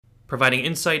Providing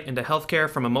insight into healthcare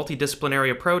from a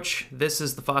multidisciplinary approach, this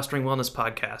is the Fostering Wellness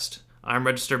Podcast. I'm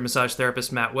registered massage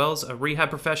therapist Matt Wells, a rehab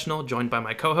professional, joined by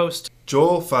my co-host,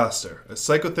 Joel Foster, a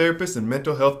psychotherapist and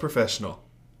mental health professional.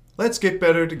 Let's get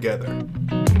better together.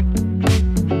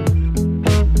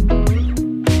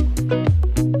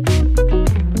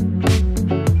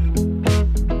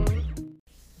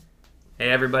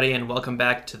 Hey everybody, and welcome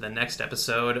back to the next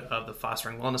episode of the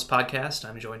Fostering Wellness Podcast.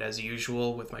 I'm joined as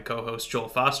usual with my co-host Joel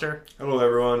Foster. Hello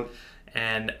everyone.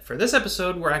 And for this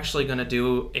episode, we're actually going to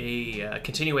do a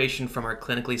continuation from our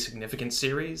clinically significant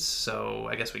series. So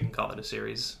I guess we can call it a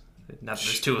series. Not that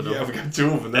there's two of them. Yeah, we got two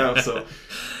of them now.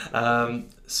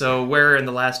 So where in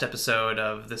the last episode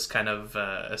of this kind of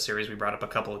a series, we brought up a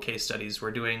couple of case studies.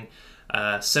 We're doing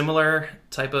a similar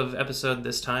type of episode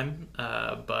this time,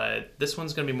 but this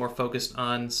one's going to be more focused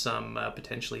on some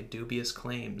potentially dubious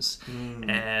claims.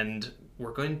 And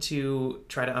we're going to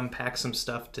try to unpack some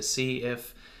stuff to see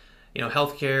if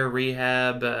healthcare,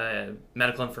 rehab,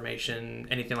 medical information,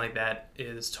 anything like that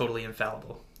is totally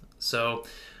infallible. So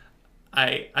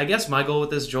I guess my goal with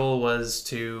this, Joel, was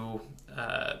to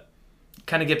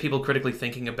kind of get people critically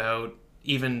thinking about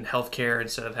even healthcare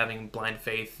instead of having blind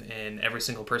faith in every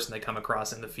single person they come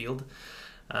across in the field.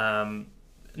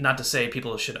 Not to say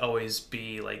people should always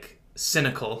be like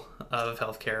cynical of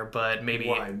healthcare, but maybe...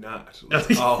 Why not?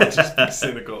 Let's all just be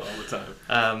cynical all the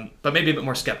time. But maybe a bit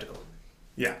more skeptical.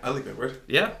 Yeah, I like that word.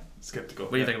 Yeah? Skeptical.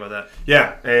 What do you think about that?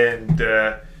 Yeah, and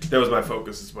that was my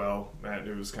focus as well, Matt.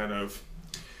 It was kind of,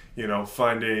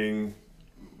 finding,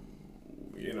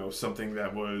 something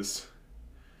that was,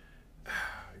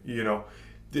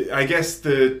 I guess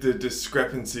the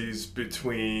discrepancies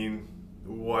between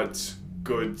what's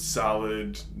good,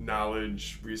 solid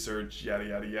knowledge, research, yada,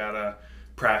 yada, yada,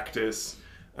 practice,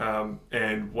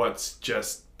 and what's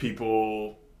just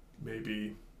people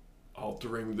maybe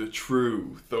altering the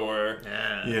truth or,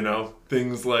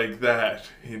 things like that.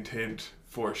 Hint, hint,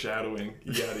 foreshadowing,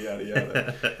 yada, yada,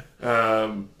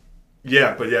 yada.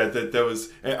 That was,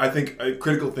 I think,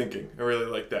 critical thinking. I really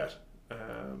like that.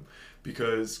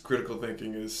 Because critical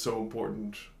thinking is so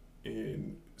important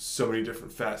in so many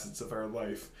different facets of our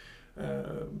life.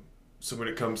 So when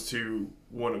it comes to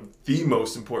one of the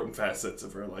most important facets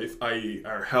of our life, i.e.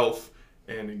 our health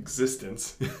and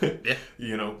existence,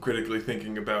 critically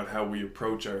thinking about how we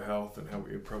approach our health and how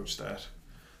we approach that,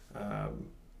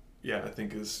 I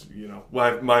think is,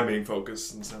 my main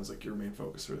focus, and sounds like your main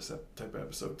focus for this type of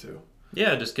episode too.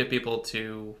 Yeah, just get people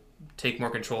to take more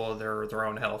control of their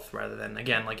own health rather than,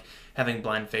 again, like having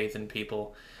blind faith in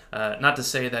people. Not to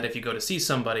say that if you go to see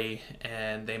somebody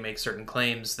and they make certain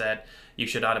claims that you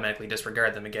should automatically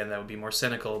disregard them. Again, that would be more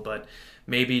cynical, but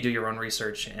maybe do your own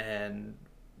research and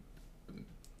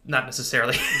not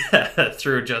necessarily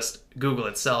through just Google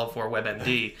itself or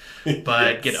WebMD,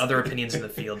 but get other opinions in the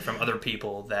field from other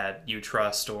people that you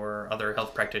trust or other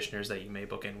health practitioners that you may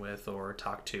book in with or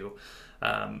talk to.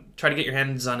 Try to get your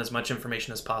hands on as much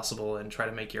information as possible and try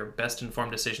to make your best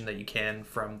informed decision that you can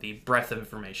from the breadth of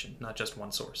information, not just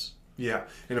one source. Yeah,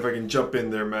 and if I can jump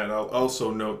in there, Matt, I'll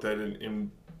also note that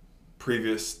in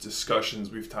previous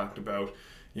discussions we've talked about,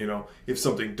 if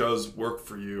something does work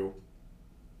for you,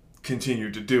 continue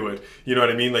to do it. You know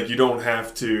what I mean? Like, you don't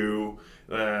have to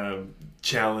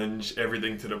challenge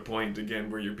everything to the point, again,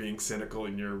 where you're being cynical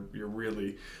and you're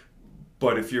really...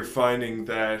 But if you're finding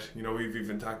that, we've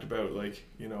even talked about, like,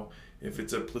 if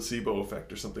it's a placebo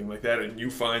effect or something like that, and you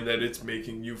find that it's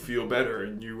making you feel better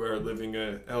and you are living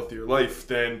a healthier life,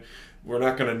 then we're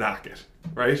not going to knock it,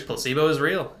 right? Placebo is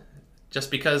real. Just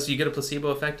because you get a placebo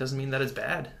effect doesn't mean that it's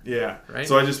bad. Yeah. Right?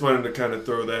 So I just wanted to kind of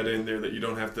throw that in there, that you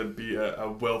don't have to be a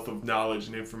wealth of knowledge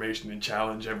and information and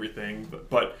challenge everything,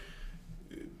 but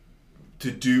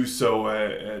to do so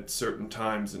at certain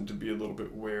times and to be a little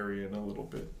bit wary and a little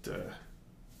bit...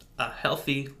 a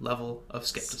healthy level of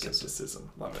skepticism.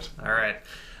 Love it. All right.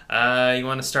 You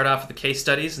want to start off with the case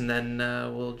studies and then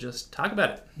we'll just talk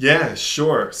about it? Yeah,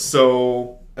 sure.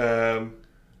 So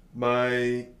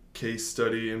my case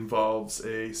study involves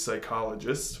a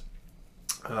psychologist.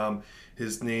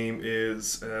 His name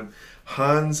is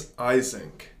Hans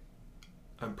Eysenck.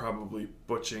 I'm probably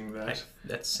butchering that.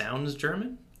 That sounds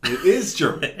German? It is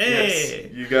German. Hey!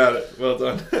 Yes, you got it. Well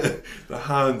done. The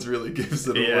Hans really gives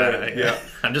it away. Yeah.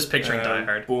 I'm just picturing Die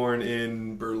Hard. Born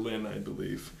in Berlin, I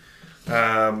believe.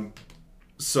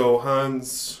 So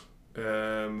Hans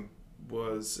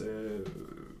was a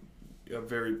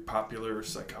very popular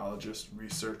psychologist,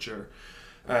 researcher.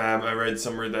 I read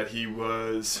somewhere that he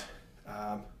was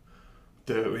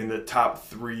in the top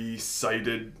 3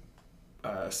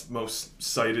 most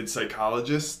cited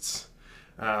psychologists,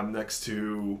 next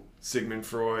to Sigmund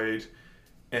Freud,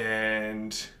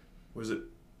 and was it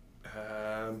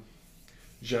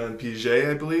Jean Piaget,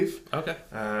 I believe. Okay.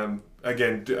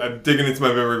 Again, I'm digging into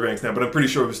my memory banks now, but I'm pretty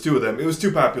sure it was two of them. It was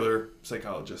two popular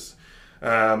psychologists.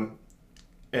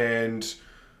 And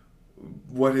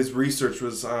what his research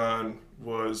was on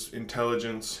was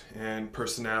intelligence and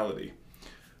personality.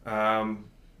 There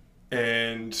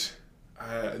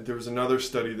was another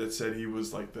study that said he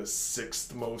was like the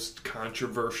sixth most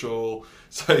controversial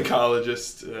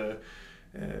psychologist,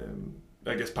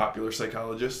 I guess popular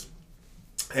psychologist.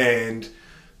 And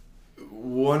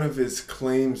one of his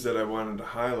claims that I wanted to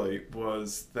highlight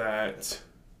was that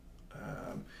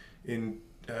in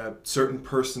certain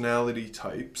personality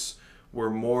types were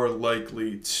more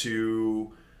likely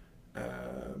to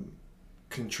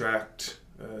contract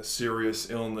serious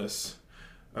illness,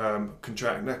 or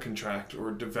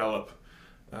develop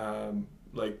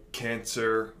like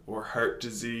cancer or heart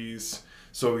disease.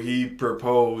 So he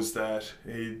proposed that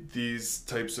these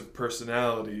types of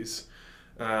personalities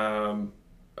are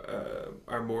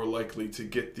more likely to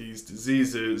get these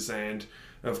diseases, and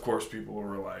of course people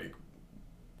were like,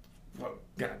 well,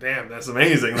 goddamn, that's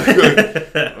amazing. Like,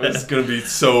 it's going to be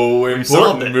so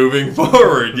important moving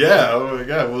forward. Yeah, oh my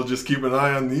God, we'll just keep an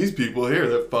eye on these people here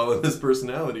that fall in this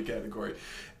personality category.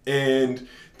 And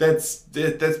that's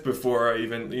before I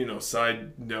even,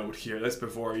 side note here, that's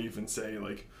before I even say,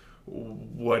 like,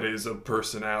 what is a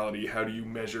personality? How do you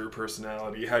measure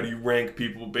personality? How do you rank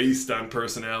people based on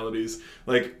personalities?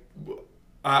 Like,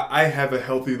 I have a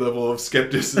healthy level of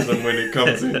skepticism when it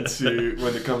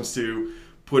comes to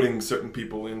putting certain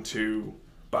people into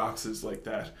boxes like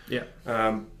that. Yeah.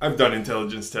 I've done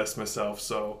intelligence tests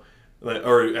myself,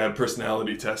 or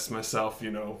personality tests myself.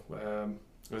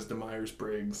 As the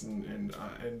Myers-Briggs and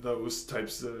those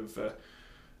types of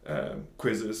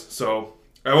quizzes. So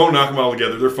I won't knock them all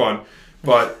together; they're fun.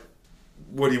 But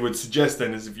what he would suggest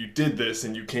then is if you did this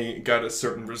and you got a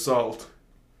certain result,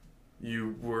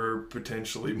 you were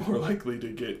potentially more likely to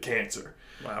get cancer.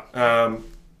 Wow.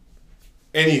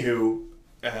 Anywho,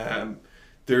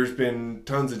 there's been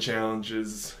tons of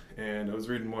challenges, and I was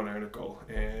reading one article,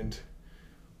 and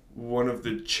one of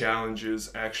the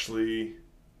challenges actually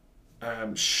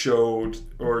showed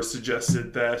or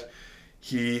suggested that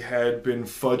he had been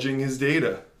fudging his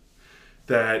data.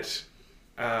 That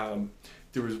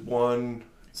there was one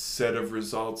set of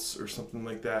results or something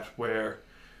like that where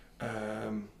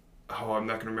I'm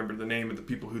not going to remember the name of the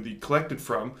people who he collected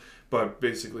from, but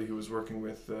basically he was working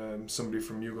with somebody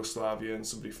from Yugoslavia and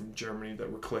somebody from Germany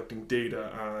that were collecting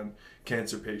data on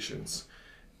cancer patients.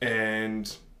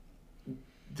 And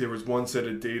there was one set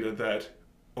of data that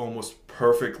almost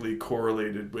perfectly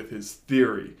correlated with his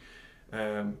theory.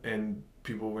 And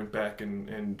people went back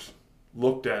and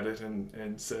looked at it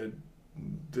and said,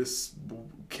 this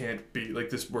can't be, like,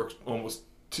 this works almost,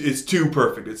 it's too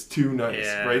perfect, it's too nice,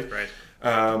 right?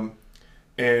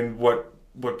 And what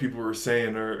people were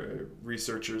saying, or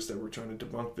researchers that were trying to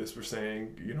debunk this were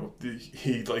saying,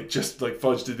 he just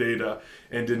fudged the data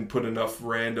and didn't put enough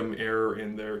random error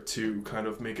in there to kind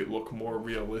of make it look more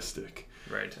realistic.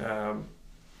 Right.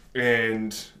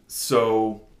 And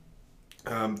so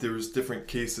there was different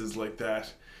cases like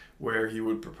that where he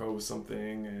would propose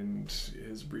something and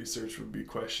his research would be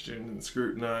questioned and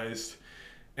scrutinized.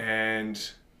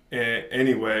 And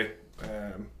anyway,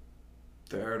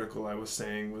 the article I was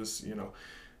saying was,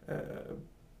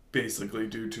 basically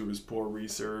due to his poor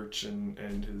research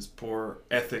and his poor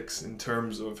ethics in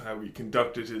terms of how he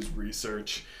conducted his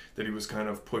research, that he was kind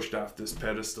of pushed off this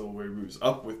pedestal where he was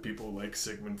up with people like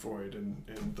Sigmund Freud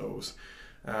and those.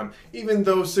 Even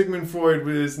though Sigmund Freud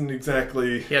isn't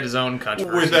exactly... He had his own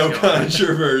controversy. Without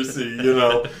controversy,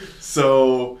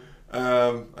 So,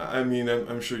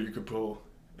 I'm sure you could pull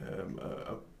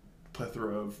a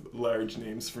plethora of large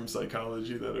names from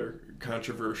psychology that are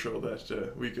controversial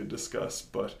that we could discuss.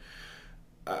 But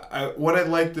what I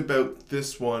liked about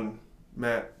this one,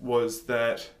 Matt, was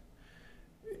that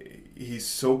he's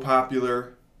so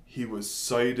popular. He was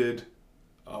cited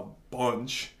a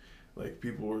bunch. Like,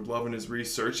 people were loving his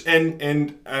research.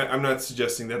 And I'm not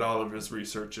suggesting that all of his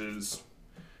research is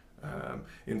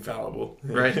infallible.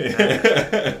 Right.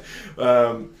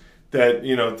 That,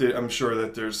 I'm sure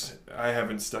that I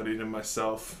haven't studied him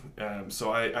myself,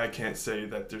 so I can't say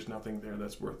that there's nothing there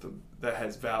that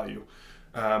has value.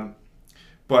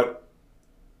 But,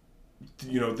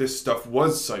 this stuff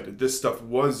was cited. This stuff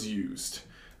was used.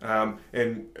 And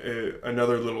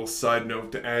another little side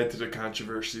note to add to the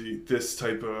controversy, this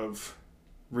type of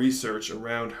research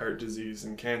around heart disease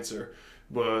and cancer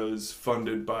was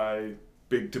funded by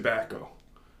Big Tobacco.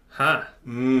 Huh.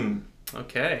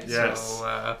 Okay. Yes.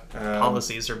 So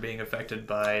policies are being affected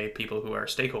by people who are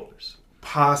stakeholders.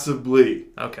 Possibly.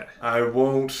 Okay. I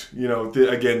won't,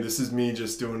 again, this is me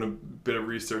just doing a bit of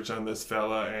research on this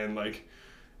fella, and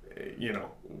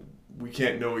we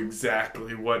can't know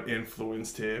exactly what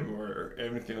influenced him or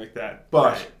anything like that.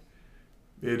 But Right.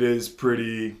 it is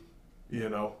pretty,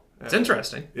 It's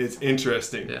interesting. It's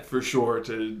interesting, Yeah. for sure,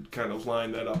 to kind of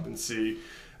line that up and see,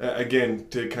 again,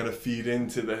 to kind of feed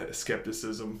into the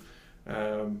skepticism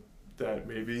that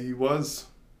maybe he was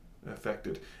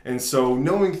affected. And so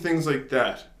knowing things like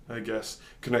that, I guess,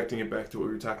 connecting it back to what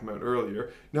we were talking about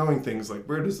earlier, knowing things like,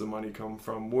 where does the money come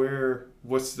from?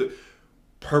 What's the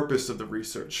purpose of the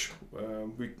research?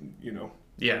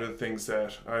 Yeah. One of the things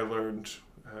that I learned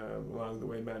along the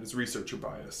way, Matt, is researcher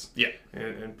bias. Yeah.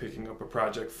 And picking up a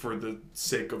project for the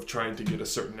sake of trying to get a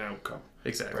certain outcome.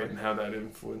 Exactly. Right, and how that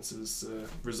influences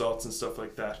results and stuff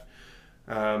like that.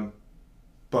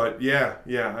 But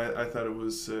I thought it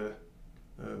was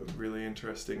really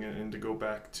interesting, and to go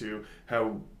back to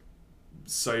how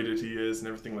cited he is and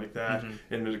everything like that,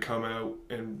 Mm-hmm. and to come out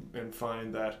and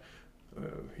find that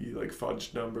he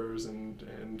fudged numbers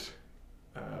and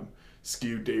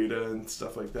skewed data and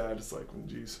stuff like that. It's like, well,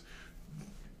 geez,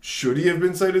 should he have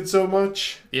been cited so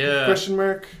much? Yeah. Question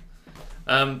mark.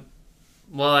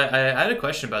 Well, I had a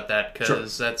question about that,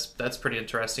 because Sure. that's pretty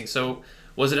interesting. So,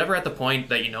 was it ever at the point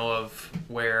that you know of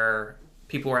where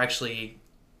people were actually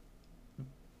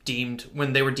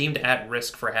when they were deemed at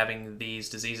risk for having these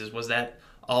diseases? Was that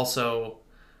also,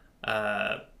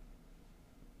 I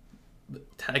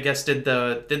guess, did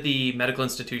the medical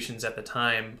institutions at the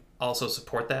time also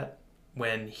support that?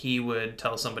 When he would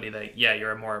tell somebody that, yeah,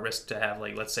 you're more at risk to have,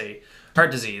 let's say, heart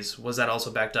disease, was that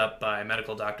also backed up by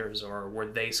medical doctors, or were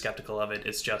they skeptical of it?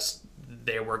 It's just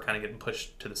they were kind of getting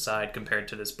pushed to the side compared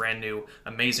to this brand new,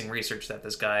 amazing research that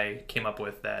this guy came up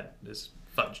with that is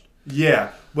fudged.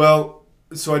 Yeah. Well,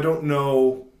 so I don't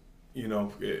know,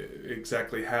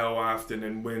 exactly how often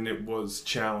and when it was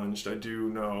challenged. I do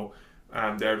know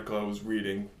the article I was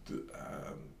reading,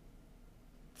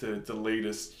 the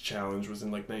latest challenge was in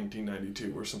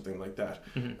 1992 or something like that.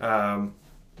 Mm-hmm.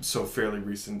 So fairly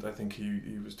recent. I think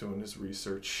he was doing his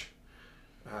research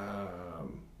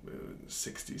 60s,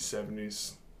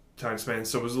 70s time span.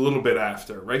 So it was a little bit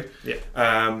after, right?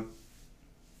 Yeah.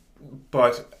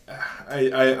 But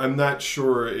I'm not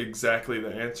sure exactly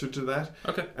the answer to that.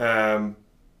 Okay.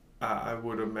 I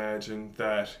would imagine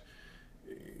that,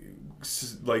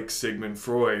 like Sigmund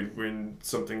Freud, when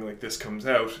something like this comes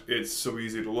out, it's so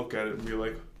easy to look at it and be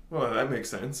like, well, that makes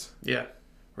sense. Yeah.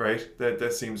 Right?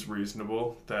 That seems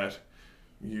reasonable, that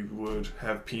you would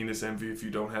have penis envy if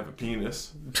you don't have a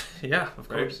penis. Yeah, of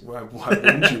Right? course. Why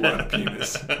wouldn't you want a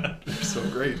penis? They're so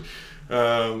great.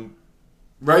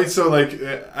 Right, so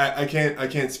I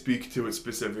can't speak to it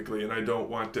specifically, and I don't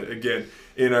want to, again,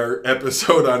 in our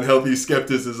episode on healthy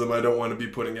skepticism, I don't want to be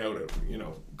putting out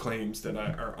claims that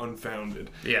are unfounded.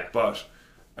 Yeah. But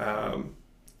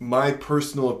my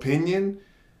personal opinion,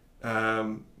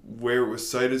 where it was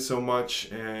cited so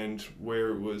much and where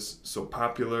it was so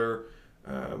popular,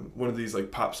 one of these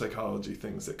pop psychology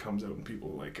things that comes out and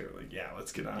people are yeah,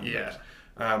 let's get on with it.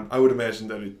 I would imagine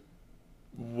that it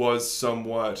was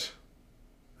somewhat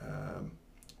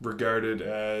regarded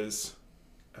as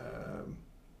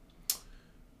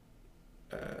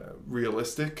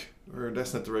realistic, or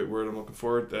that's not the right word I'm looking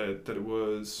for, that it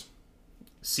was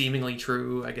Seemingly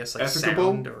true, I guess,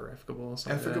 Efficable? sound or efficable.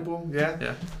 Something like efficable,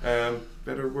 yeah. Yeah.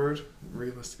 Better word,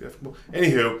 realistic, efficable.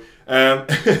 Anywho,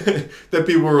 that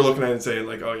people were looking at and saying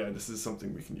oh yeah, this is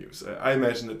something we can use. I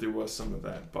imagine that there was some of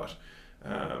that, but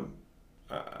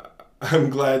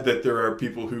I'm glad that there are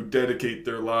people who dedicate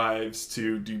their lives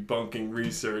to debunking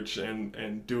research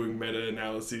and doing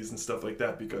meta-analyses and stuff like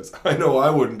that, because I know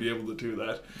I wouldn't be able to do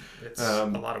that. It's a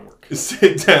lot of work.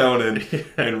 Sit down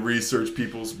and research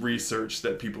people's research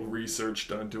that people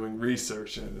researched on doing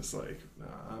research, and it's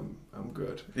I'm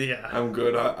good. Yeah. I'm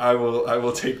good. I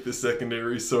will take the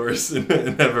secondary source and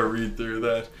have a read through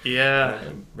that. Yeah.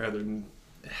 Rather than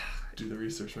do the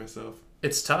research myself.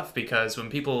 It's tough because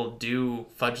when people do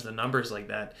fudge the numbers like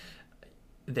that,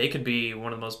 they could be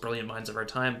one of the most brilliant minds of our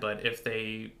time, but if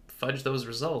they fudge those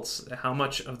results, how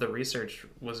much of the research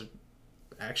was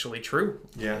actually true?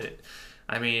 Yeah.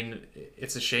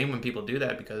 It's a shame when people do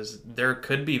that, because there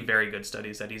could be very good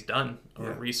studies that he's done, or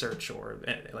Yeah. research, or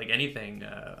anything,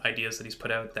 ideas that he's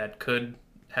put out that could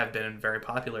have been very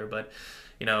popular, but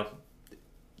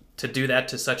to do that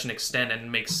to such an extent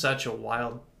and make such a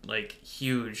wild,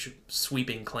 huge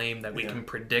sweeping claim that we Yeah. can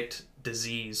predict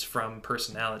disease from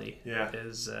personality Yeah.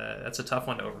 is that's a tough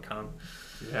one to overcome.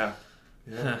 Yeah.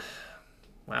 Yeah.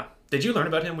 Wow. Did you learn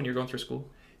about him when you were going through school?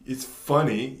 It's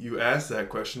funny you asked that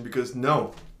question because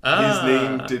no, Ah. his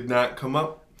name did not come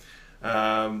up.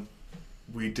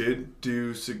 We did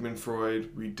do Sigmund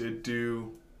Freud. We did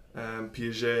do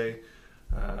Piaget,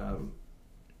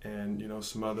 and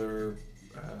some other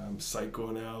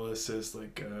psychoanalysis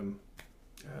like.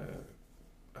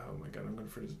 Oh my God, I'm going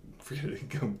to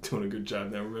forget. I'm doing a good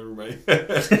job now. Remember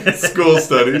my school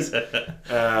studies.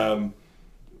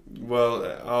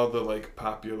 Well, all the like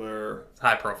popular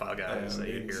High-profile guys that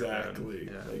you hear exactly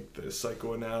about. Yeah. like the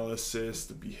psychoanalysis,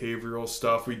 the behavioral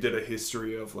stuff. We did a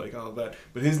history of like all that,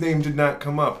 but his name did not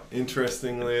come up.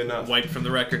 Interestingly enough, Wiped from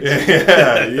the record.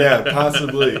 yeah,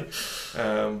 possibly.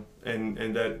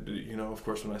 And that of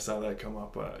course, when I saw that come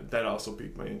up, that also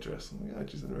piqued my interest. I'm like, I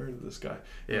just never heard of this guy.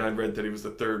 Yeah. And I read that he was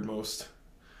the third most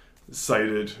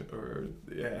cited, or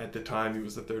at the time he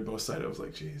was the third most cited. I was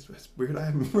like, geez, that's weird. I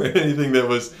haven't read anything that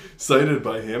was cited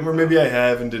by him, or maybe I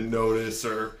have and didn't notice,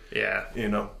 or Yeah.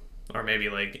 Or maybe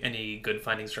like any good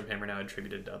findings from him are now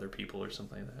attributed to other people or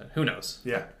something like that. Who knows?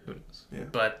 Yeah. Who knows? Yeah.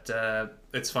 But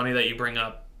it's funny that you bring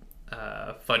up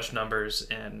fudge numbers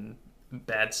and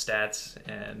bad stats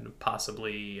and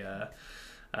possibly I'm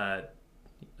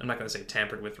not going to say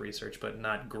tampered with research, but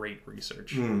not great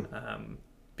research.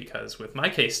 Because with my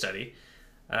case study,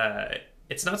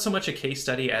 it's not so much a case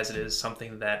study as it is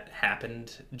something that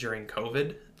happened during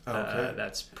COVID. Okay.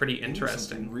 That's pretty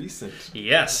interesting. Something recent.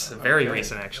 Yes, very Okay.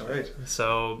 recent actually. All right.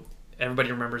 So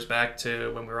everybody remembers back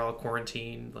to when we were all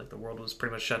quarantined, like the world was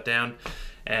pretty much shut down,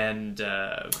 and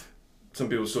Some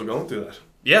people are still going through that.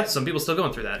 yeah, some people still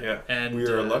going through that. Yeah. And We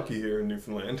are lucky here in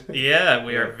Newfoundland. Yeah,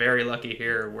 we are Yeah. very lucky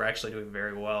here. We're actually doing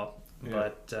very well. Yeah.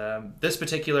 But this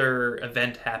particular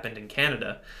event happened in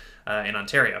Canada, in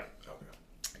Ontario.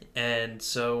 And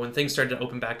so when things started to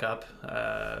open back up,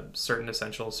 certain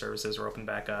essential services were opened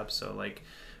back up. So like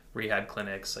rehab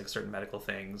clinics, like certain medical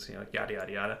things, yada,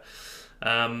 yada,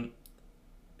 yada.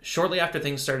 Shortly after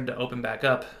things started to open back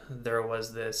up, there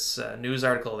was this news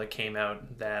article that came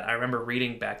out that I remember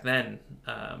reading back then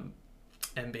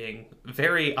and being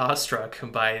very awestruck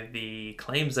by the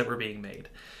claims that were being made.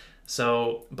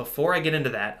 So before I get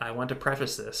into that, I want to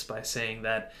preface this by saying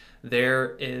that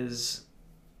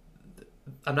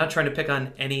I'm not trying to pick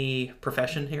on any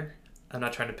profession here. I'm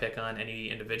not trying to pick on any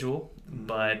individual.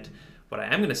 But what I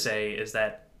am going to say is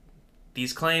that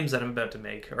these claims that I'm about to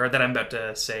make, or that I'm about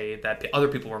to say that other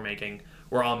people were making,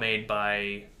 were all made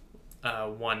by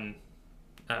one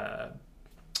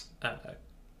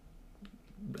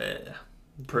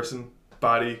Person,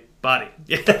 body. body.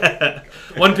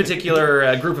 One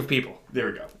particular group of people. There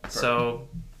we go. Perfect. So,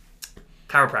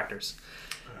 chiropractors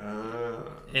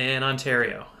in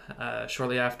Ontario.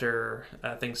 Shortly after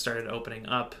things started opening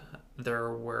up,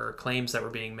 there were claims that were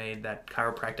being made that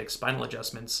chiropractic spinal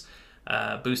adjustments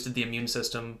boosted the immune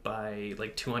system by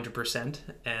like 200%,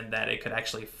 and that it could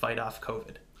actually fight off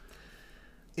COVID.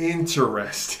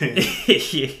 Interesting.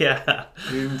 Yeah.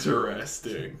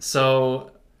 Interesting.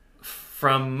 So,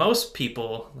 from most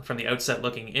people, from the outset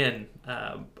looking in,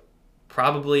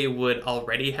 probably would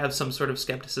already have some sort of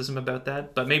skepticism about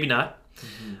that, but maybe not.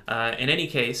 In any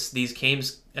case, these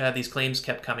claims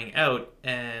kept coming out,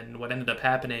 and what ended up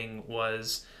happening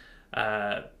was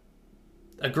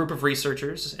a group of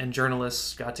researchers and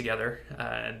journalists got together,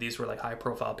 and these were like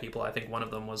high-profile people. I think one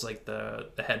of them was like the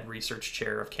head research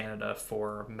chair of Canada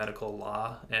for medical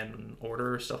law and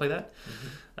order, stuff like that.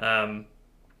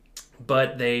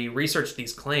 But they researched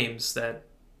these claims that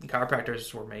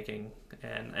chiropractors were making,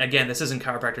 and again, this isn't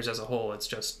chiropractors as a whole. It's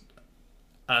just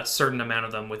a certain amount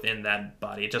of them within that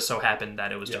body. It just so happened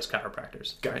that it was just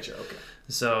chiropractors. Gotcha. Okay.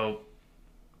 So,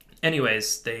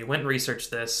 anyways, they went and researched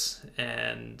this,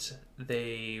 and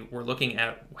they were looking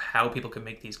at how people could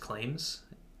make these claims.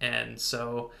 And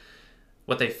so,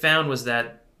 what they found was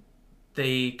that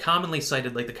they commonly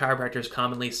cited, like the chiropractors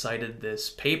commonly cited this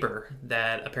paper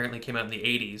that apparently came out in the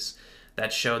 80s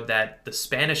that showed that the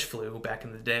Spanish flu back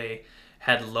in the day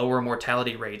had lower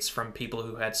mortality rates from people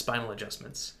who had spinal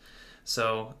adjustments.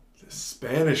 So The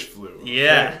Spanish flu.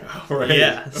 yeah, Okay. All right.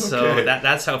 yeah. Okay. So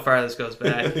that's how far this goes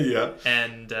back. Yeah.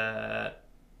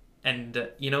 And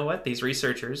you know what? These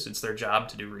researchers, it's their job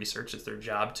to do research. It's their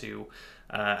job to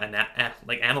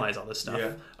analyze all this stuff.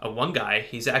 Yeah. One guy,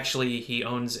 he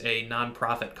owns a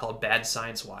nonprofit called Bad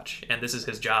Science Watch, and this is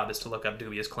his job, is to look up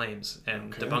dubious claims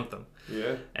and Okay. debunk them.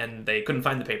 Yeah. And they couldn't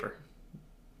find the paper.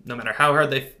 No matter how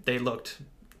hard they looked,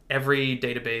 every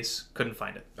database couldn't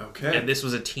find it. Okay. And this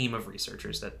was a team of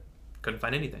researchers that couldn't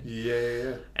find anything.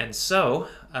 Yeah. And so,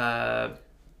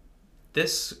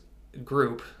 this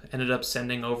group ended up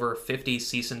sending over 50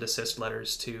 cease and desist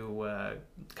letters to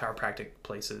chiropractic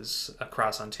places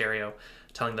across Ontario,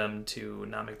 telling them to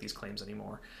not make these claims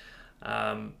anymore.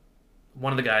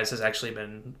 One of the guys has actually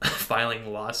been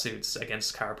filing lawsuits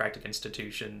against chiropractic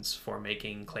institutions for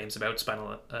making claims about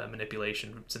spinal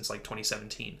manipulation since like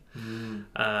 2017.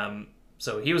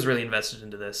 So he was really invested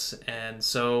into this. And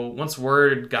so once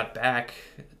word got back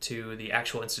to the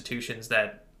actual institutions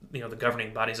that, the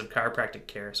governing bodies of chiropractic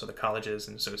care, so the colleges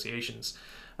and associations,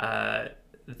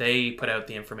 they put out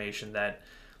the information that,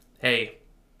 hey,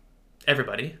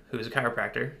 everybody who's a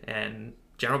chiropractor and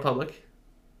general public,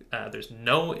 there's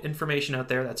no information out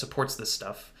there that supports this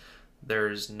stuff.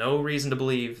 There's no reason to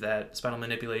believe that spinal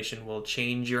manipulation will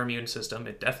change your immune system.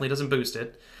 It definitely doesn't boost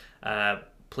it.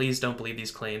 Please don't believe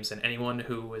these claims, and anyone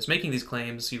who is making these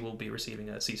claims, you will be receiving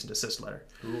a cease and desist letter.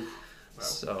 Oof. Wow.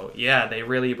 So yeah, they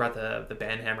really brought the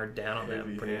band hammer down on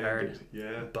them pretty hard.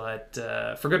 Yeah. But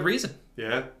for good reason.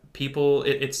 Yeah. People,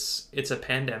 it's a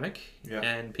pandemic, Yeah.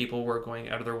 and people were going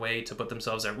out of their way to put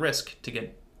themselves at risk to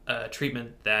get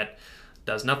treatment that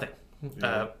does nothing.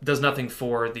 Yeah. Does nothing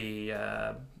for the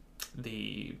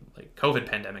like COVID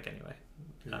pandemic anyway.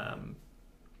 Yeah.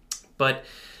 But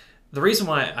the reason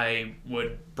why I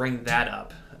would bring that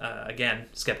up, again,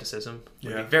 skepticism,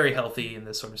 would be very healthy in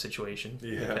this sort of situation.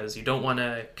 Yeah. Because you don't want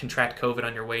to contract COVID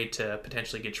on your way to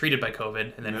potentially get treated by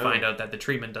COVID and then find out that the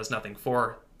treatment does nothing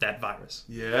for that virus.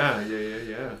 Yeah.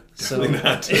 Definitely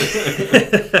not.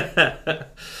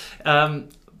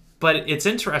 But it's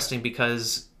interesting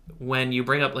because when you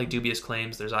bring up like dubious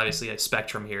claims, there's obviously a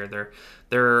spectrum here.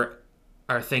 There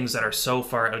are things that are so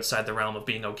far outside the realm of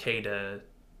being okay to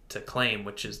claim,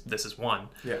 this is one.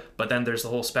 Yeah. But then there's the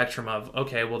whole spectrum of,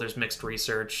 okay, well, there's mixed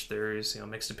research, there's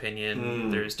mixed opinion,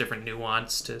 there's different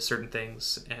nuance to certain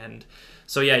things, and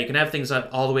so yeah, you can have things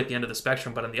all the way at the end of the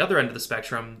spectrum. But on the other end of the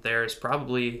spectrum, there's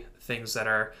probably things that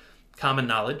are common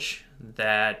knowledge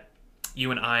that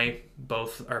you and I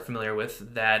both are familiar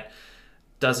with that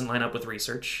doesn't line up with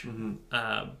research,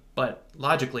 but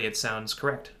logically it sounds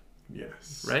correct.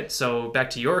 Yes. Right. So back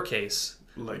to your case.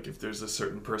 Like if there's a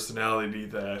certain personality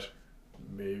that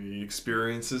maybe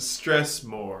experiences stress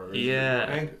more.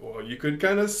 Yeah. Well, you could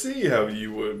kind of see how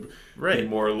you would Right. be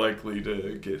more likely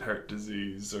to get heart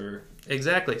disease or...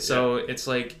 Exactly. So it's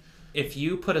like if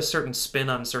you put a certain spin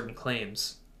on certain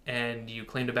claims and you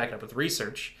claim to back it up with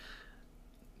research,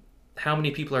 how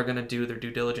many people are going to do their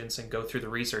due diligence and go through the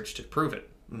research to prove it?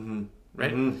 Mm-hmm.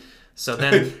 Right? Mm-hmm. So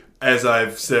then... As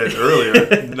I've said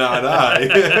earlier, not I.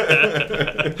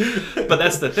 But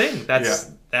that's the thing.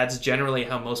 That's generally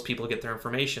how most people get their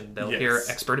information. They'll hear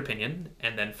expert opinion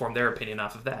and then form their opinion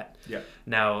off of that. Yeah.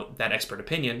 Now, that expert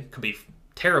opinion could be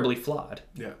terribly flawed.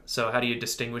 Yeah. So how do you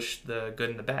distinguish the good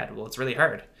and the bad? Well, it's really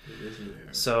hard. It is really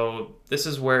hard. So this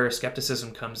is where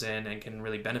skepticism comes in and can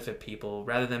really benefit people.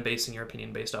 Rather than basing your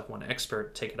opinion based off one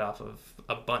expert, take it off of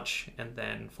a bunch and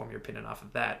then form your opinion off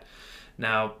of that.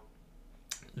 Now,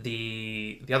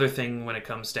 the other thing when it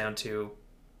comes down to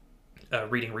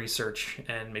reading research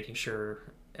and making sure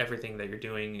everything that you're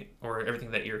doing or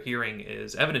everything that you're hearing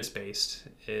is evidence-based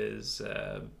is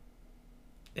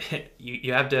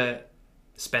you have to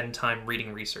spend time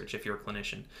reading research if you're a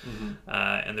clinician.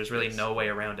 And there's really no way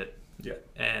around it. Yeah.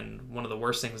 And one of the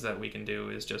worst things that we can do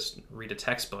is just read a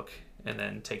textbook and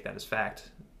then take that as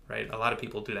fact, right? A lot of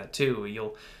people do that too.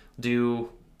 You'll do,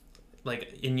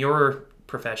 like in your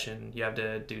profession, you have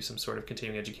to do some sort of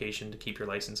continuing education to keep your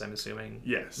license, I'm assuming.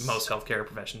 Yes. Most healthcare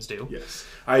professions do. Yes.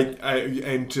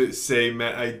 And to say,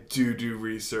 Matt, I do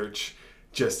research,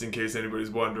 just in case anybody's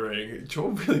wondering.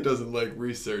 Joel really doesn't like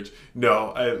research.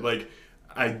 No,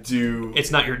 I do.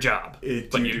 It's not your job,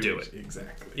 but you do it.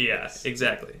 Exactly. Yeah, yes.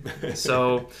 Exactly.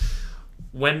 So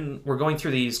when we're going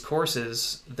through these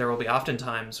courses, there will be often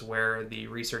times where the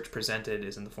research presented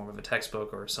is in the form of a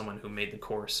textbook or someone who made the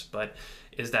course. But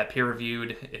is that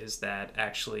peer-reviewed? Is that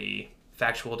actually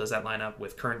factual? Does that line up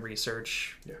with current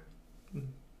research?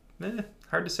 Yeah.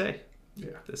 Hard to say. Yeah.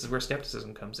 This is where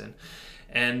skepticism comes in.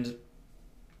 And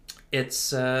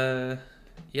it's a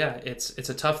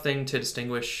tough thing to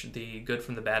distinguish the good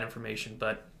from the bad information,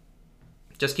 but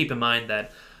just keep in mind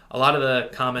that a lot of the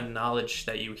common knowledge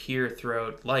that you hear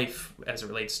throughout life as it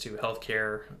relates to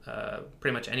healthcare,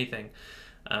 pretty much anything,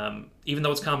 even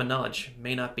though it's common knowledge,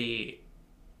 may not be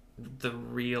the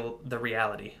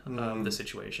reality of the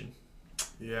situation.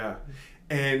 Yeah.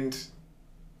 And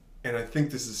I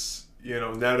think this is,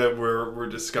 now that we're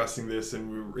discussing this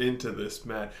and we're into this,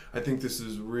 Matt, I think this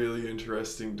is really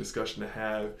interesting discussion to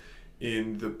have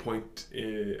in the point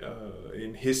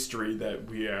in history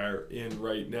that we are in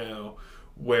right now,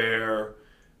 where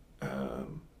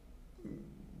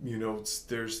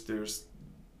there's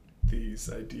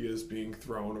these ideas being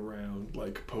thrown around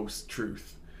like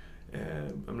post-truth.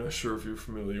 And I'm not sure if you're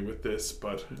familiar with this,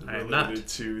 but related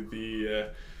to the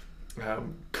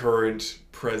current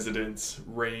president's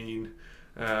reign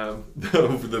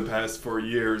over the past 4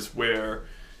 years, where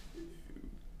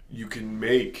you can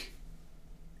make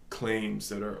claims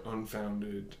that are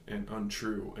unfounded and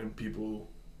untrue, and people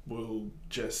will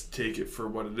just take it for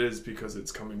what it is because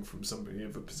it's coming from somebody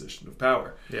of a position of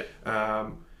power. Yeah.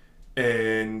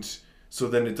 And so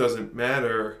then it doesn't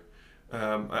matter.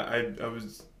 I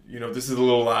was, this is a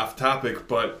little off topic,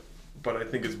 but I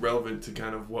think it's relevant to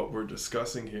kind of what we're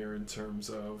discussing here in terms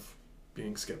of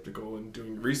being skeptical and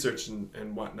doing research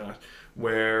and whatnot,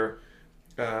 where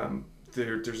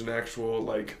there's an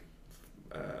actual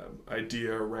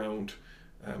idea around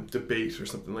debate or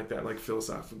something like that, like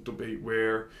philosophical debate,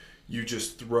 where you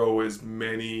just throw as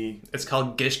many... It's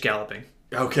called gish galloping.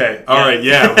 Okay, all right,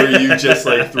 yeah, where you just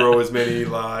throw as many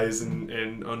lies and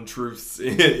untruths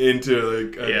into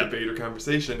a debate or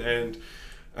conversation, and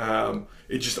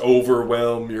it just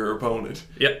overwhelm your opponent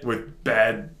with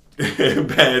bad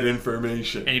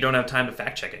information. And you don't have time to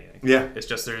fact check anything. Yeah. It's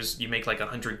just you make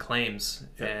 100 claims,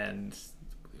 and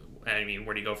I mean,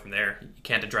 where do you go from there? You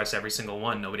can't address every single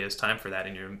one. Nobody has time for that,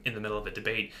 and you're in the middle of a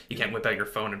debate. You can't whip out your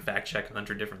phone and fact check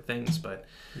 100 different things. But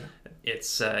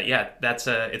it's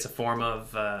it's a form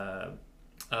of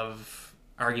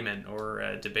argument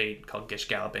or debate called gish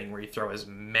galloping, where you throw as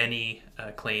many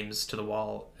claims to the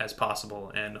wall as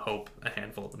possible and hope a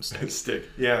handful of them stick.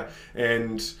 Yeah,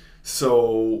 and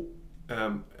so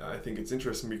I think it's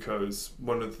interesting because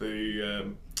one of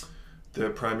the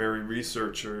primary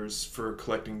researchers for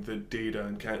collecting the data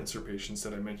on cancer patients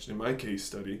that I mentioned in my case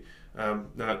study,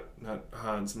 not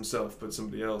Hans himself, but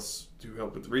somebody else who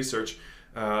helped with the research,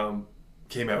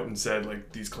 came out and said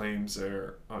these claims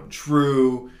are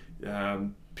untrue.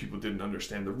 People didn't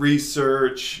understand the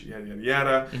research, yada yada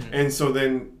yada. Mm-hmm. And so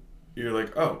then you're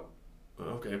like, oh,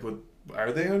 okay, but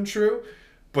are they untrue?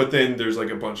 But then there's a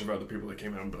bunch of other people that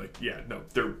came out and be like, yeah, no,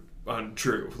 they're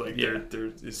untrue.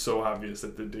 It's so obvious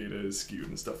that the data is skewed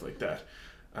and stuff like that.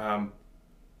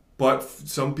 But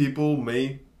some people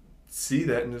may see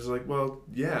that and it's well,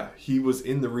 yeah, he was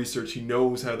in the research. He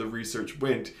knows how the research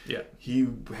went. Yeah. He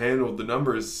handled the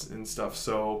numbers and stuff.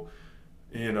 So,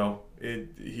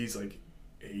 he's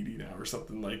 80 now or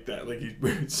something like that.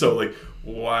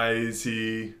 Why is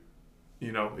he...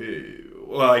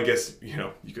 well, I guess,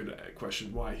 you could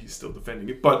question why he's still defending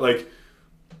it. But,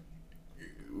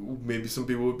 maybe some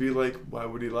people would be like, why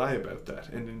would he lie about that?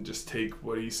 And then just take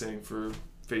what he's saying for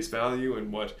face value and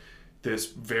what this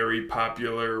very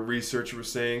popular researcher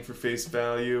was saying for face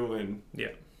value. And,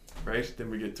 right? Then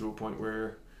we get to a point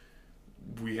where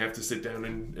we have to sit down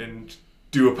and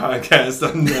do a podcast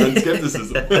on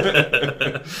skepticism.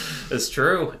 It's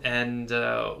true. And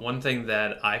one thing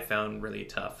that I found really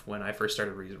tough when I first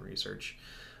started reading research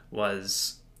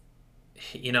was,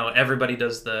 everybody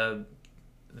does the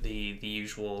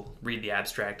usual read the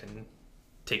abstract and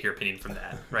take your opinion from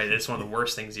that, right? It's one of the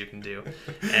worst things you can do.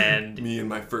 And me in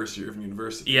my first year of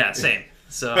university. Yeah, same.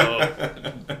 So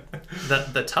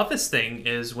the toughest thing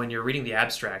is when you're reading the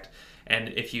abstract, and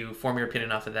if you form your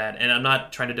opinion off of that, and I'm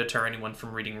not trying to deter anyone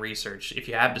from reading research. If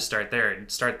you have to start there.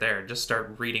 Just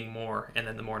start reading more, and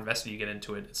then the more invested you get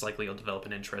into it, it's likely you'll develop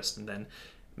an interest, and then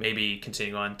maybe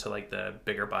continue on to the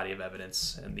bigger body of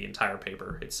evidence and the entire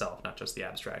paper itself, not just the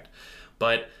abstract.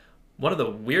 But one of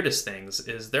the weirdest things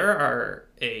is there are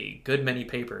a good many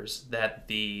papers that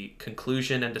the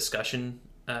conclusion and discussion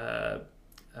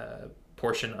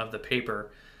portion of the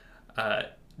paper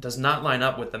does not line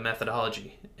up with the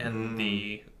methodology and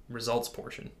the results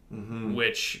portion,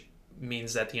 which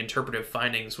means that the interpretive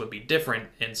findings would be different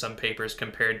in some papers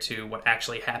compared to what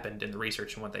actually happened in the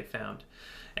research and what they found.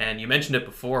 And you mentioned it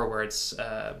before where it's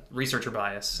researcher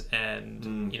bias,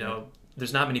 and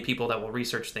there's not many people that will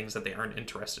research things that they aren't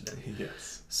interested in.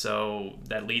 Yes. So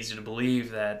that leads you to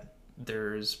believe that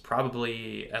there's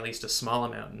probably at least a small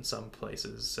amount in some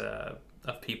places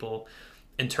of people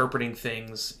interpreting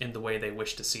things in the way they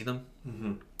wish to see them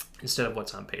instead of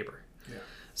what's on paper. Yeah.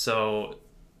 So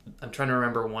I'm trying to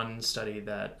remember one study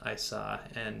that I saw,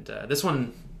 and this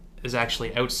one is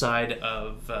actually outside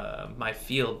of my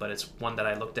field, but it's one that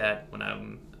I looked at when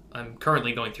I'm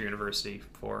currently going through university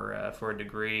for a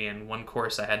degree, and one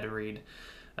course I had to read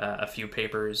a few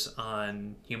papers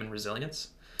on human resilience.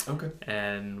 Okay.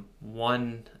 And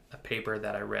one paper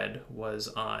that I read was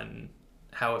on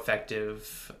how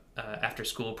effective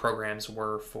after-school programs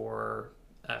were for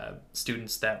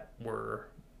students that were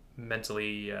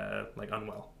mentally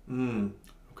unwell.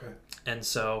 Okay. Okay. And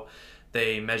so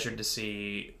they measured to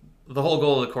see, the whole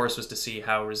goal of the course was to see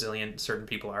how resilient certain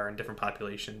people are in different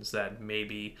populations that may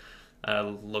be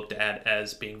looked at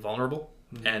as being vulnerable,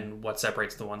 and what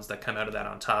separates the ones that come out of that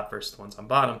on top versus the ones on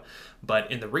bottom.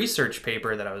 But in the research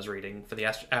paper that I was reading for the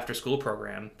after school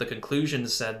program, the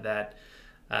conclusions said that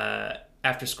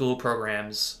after school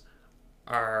programs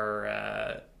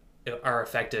are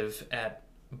effective at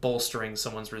bolstering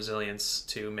someone's resilience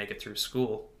to make it through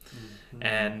school.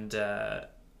 And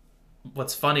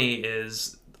what's funny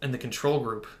is in the control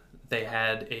group, they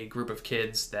had a group of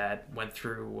kids that went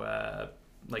through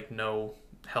like no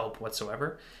help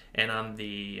whatsoever, and on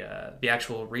the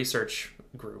actual research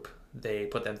group, they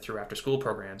put them through after school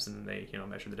programs, and they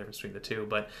measured the difference between the two.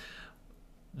 But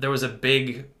there was a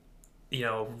big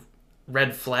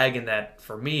red flag in that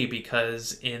for me,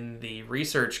 because in the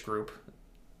research group,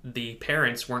 the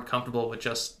parents weren't comfortable with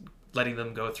just letting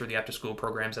them go through the after-school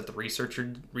programs that the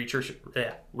researchers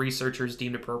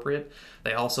deemed appropriate.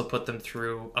 They also put them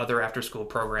through other after-school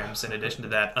programs in addition to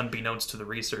that, unbeknownst to the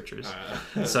researchers.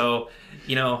 So,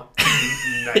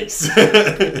 nice.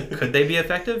 Could they be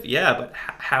effective? Yeah, but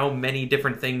how many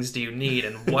different things do you need,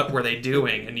 and what were they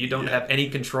doing? And you don't have any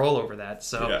control over that.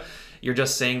 So you're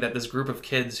just saying that this group of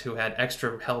kids who had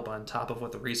extra help on top of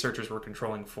what the researchers were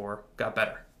controlling for got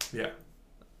better. Yeah.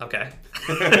 Okay.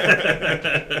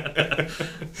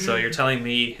 So you're telling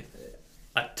me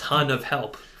a ton of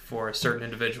help for a certain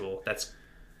individual that's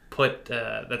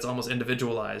that's almost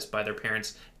individualized by their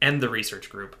parents and the research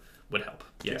group would help.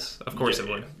 Yes, of course it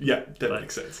would. Yeah, that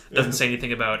makes sense. It doesn't say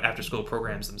anything about after-school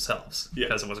programs themselves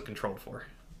because it wasn't controlled for.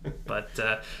 But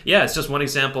it's just one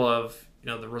example of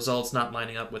the results not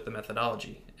lining up with the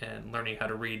methodology, and learning how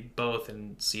to read both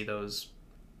and see those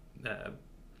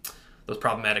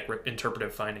problematic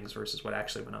interpretive findings versus what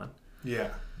actually went on. Yeah.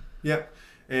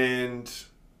 And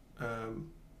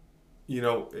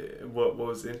what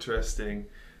was interesting,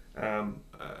 I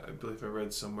believe I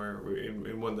read somewhere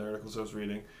in one of the articles I was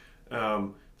reading,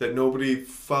 that nobody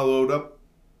followed up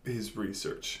his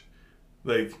research.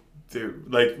 Like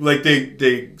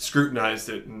they scrutinized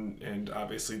it, and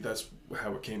obviously that's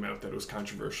how it came out, that it was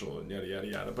controversial and yada yada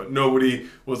yada. But nobody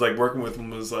was like working with him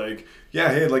was like, yeah,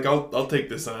 hey, like I'll take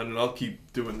this on and I'll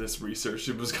keep doing this research.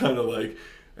 It was kind of like,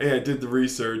 hey, I did the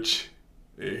research.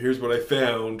 Here's what I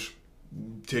found.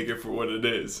 Take it for what it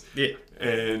is. Yeah.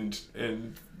 And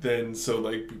then so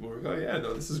like people were like, oh yeah,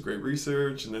 no, this is great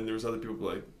research. And then there was other people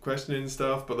like questioning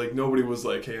stuff, but like nobody was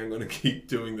like, hey, I'm going to keep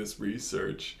doing this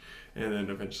research. And then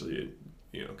eventually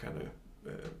it kind of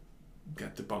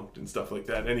got debunked and stuff like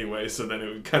that anyway, so then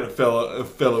it kind of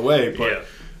fell away. But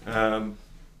to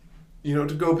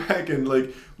go back and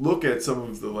like look at some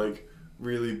of the like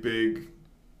really big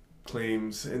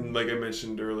claims, and like I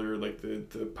mentioned earlier, like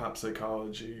the pop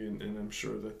psychology, and I'm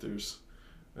sure that there's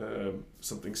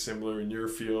something similar in your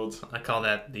field. I call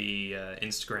that the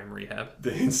Instagram rehab.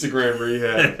 The Instagram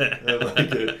rehab. I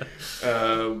like it.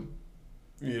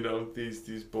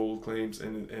 These bold claims,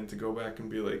 and to go back and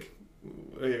be like,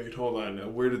 hey, hold on now,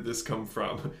 where did this come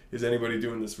from? Is anybody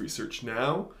doing this research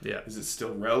now? Yeah. Is it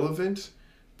still relevant?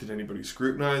 Did anybody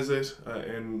scrutinize it?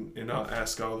 And I'll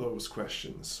ask all those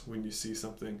questions when you see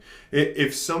something.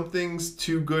 If something's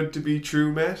too good to be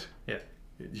true, Matt, it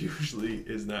usually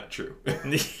is not true.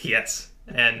 Yes.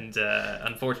 And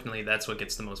unfortunately, that's what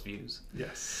gets the most views.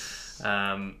 Yes.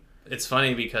 It's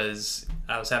funny because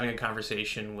I was having a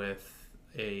conversation with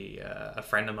a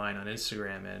friend of mine on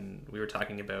Instagram, and we were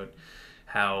talking about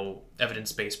how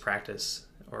evidence-based practice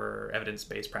or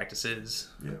evidence-based practices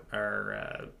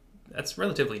are that's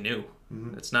relatively new.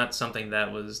 Mm-hmm. It's not something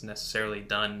that was necessarily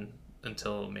done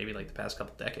until maybe like the past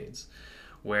couple decades,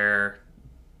 where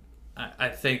I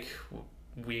think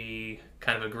we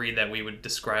kind of agreed that we would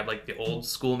describe like the old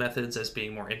school methods as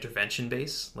being more intervention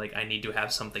based. Like, I need to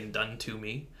have something done to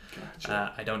me.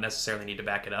 Gotcha. I don't necessarily need to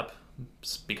back it up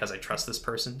because I trust this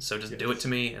person, so just do it to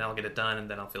me and I'll get it done and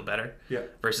then I'll feel better. Yeah.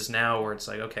 Versus now where it's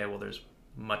like, okay, well, there's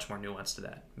much more nuance to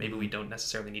that. Maybe we don't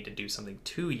necessarily need to do something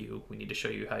to you. We need to show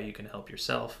you how you can help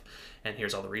yourself, and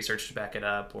here's all the research to back it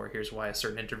up, or here's why a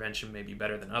certain intervention may be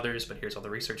better than others, but here's all the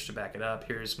research to back it up.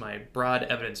 Here's my broad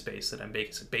evidence base that I'm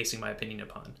basing my opinion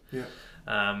upon.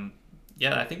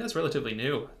 I think that's relatively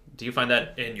new. Do you find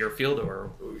that in your field,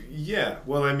 or? Yeah,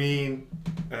 well, I mean,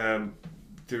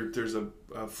 there's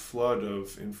a flood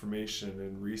of information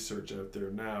and research out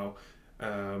there now,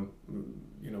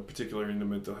 particularly in the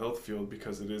mental health field,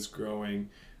 because it is growing.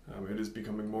 It is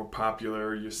becoming more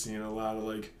popular. You're seeing a lot of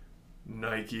like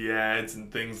Nike ads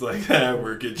and things like that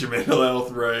where get your mental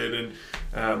health right. And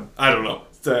I don't know.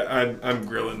 I'm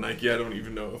grilling Nike. I don't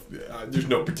even know if there's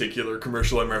no particular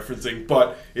commercial I'm referencing,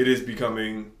 but it is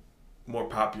becoming more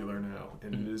popular now,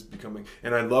 and it is becoming,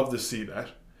 and I love to see that.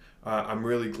 I'm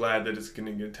really glad that it's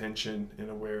getting attention and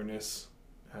awareness.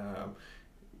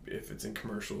 If it's in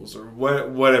commercials or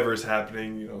whatever is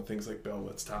happening, you know, things like Bell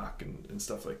Let's Talk and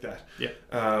stuff like that. Yeah.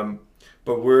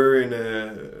 But we're in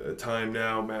a time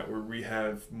now, Matt, where we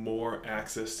have more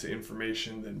access to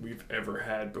information than we've ever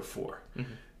had before.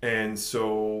 Mm-hmm. And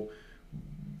so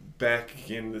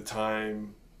back in the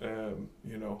time,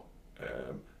 you know,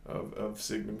 of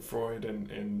Sigmund Freud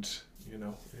and you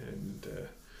know, and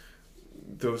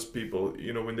those people,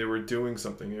 you know, when they were doing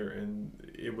something here, and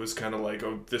it was kind of like,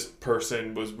 oh, this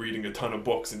person was reading a ton of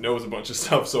books and knows a bunch of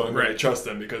stuff, so I'm going to trust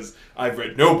them because I've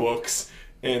read no books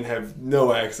and have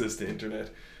no access to internet,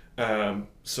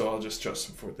 so I'll just trust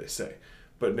them for what they say.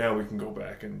 But now we can go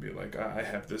back and be like, I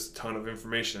have this ton of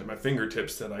information at my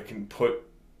fingertips that I can put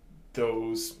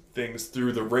those things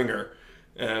through the ringer,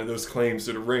 those claims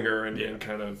through the ringer, and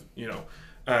kind of, you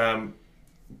know,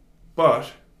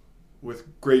 but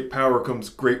with great power comes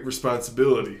great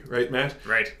responsibility, right, Matt?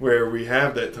 Right. Where we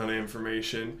have that ton of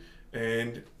information,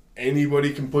 and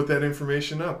anybody can put that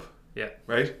information up. Yeah.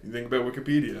 Right? You think about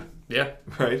Wikipedia. Yeah.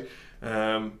 Right?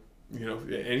 You know,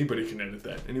 anybody can edit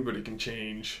that. Anybody can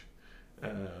change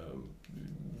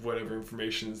whatever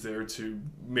information is there to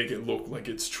make it look like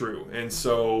it's true. And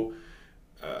so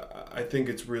I think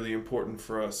it's really important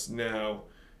for us now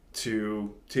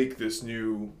to take this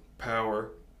new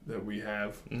power that we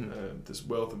have, this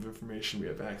wealth of information we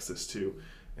have access to,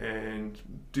 and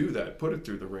do that, put it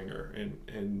through the ringer,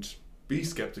 and be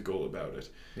skeptical about it.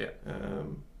 Yeah.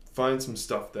 Find some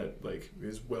stuff that like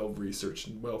is well researched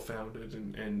and well founded,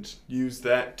 and use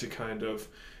that to kind of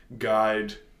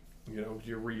guide, you know,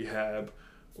 your rehab,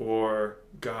 or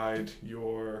guide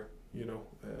your, you know,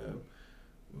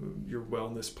 your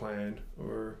wellness plan,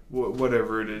 or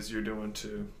whatever it is you're doing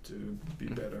to be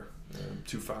better,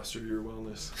 to foster your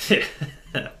wellness.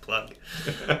 Plug.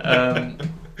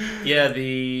 Yeah,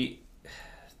 the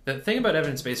thing about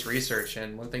evidence-based research,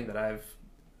 and one thing that I've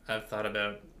thought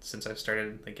about since I've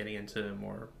started like getting into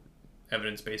more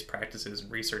evidence-based practices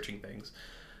and researching things,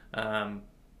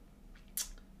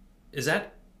 is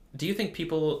that, do you think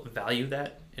people value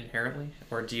that inherently,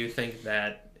 or do you think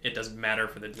that it doesn't matter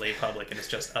for the lay public and it's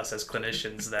just us as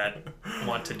clinicians that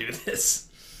want to do this?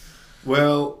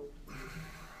 Well,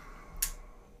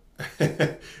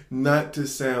 not to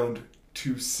sound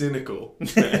too cynical,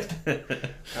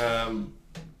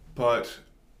 but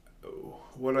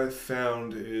what I've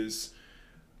found is,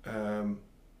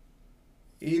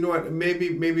 you know what,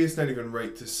 maybe it's not even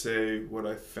right to say what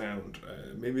I found.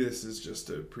 Maybe this is just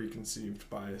a preconceived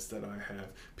bias that I have.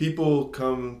 People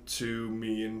come to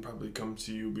me and probably come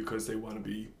to you because they want to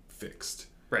be fixed.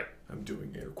 Right. I'm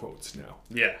doing air quotes now.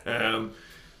 Yeah.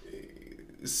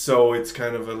 So it's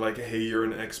kind of a like, hey, you're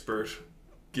an expert,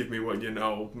 give me what you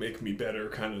know, make me better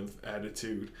kind of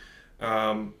attitude.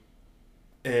 And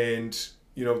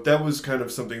you know, that was kind of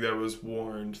something that was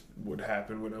warned would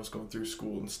happen when I was going through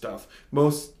school and stuff.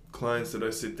 Most clients that I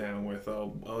sit down with,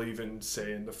 I'll even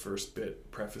say in the first bit,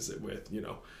 preface it with, you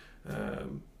know,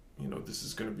 this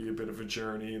is going to be a bit of a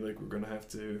journey. Like, we're going to have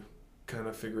to kind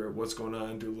of figure out what's going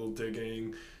on, do a little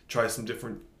digging, try some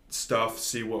different stuff,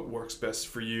 see what works best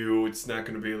for you. It's not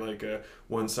going to be like a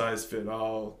one size fit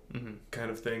all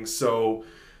kind of thing. So,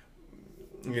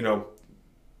 you know,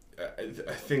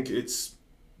 I think it's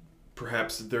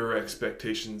perhaps their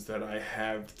expectations that I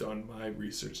have done my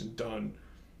research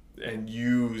and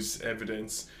use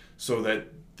evidence so that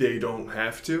they don't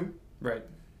have to. Right.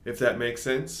 If that makes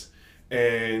sense.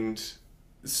 And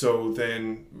so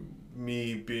then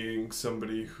me being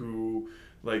somebody who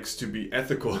likes to be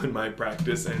ethical in my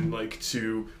practice and like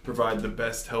to provide the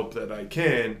best help that I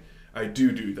can, I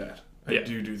do that. I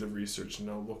do the research, and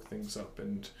I'll look things up,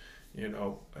 and you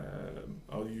know,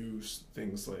 I'll use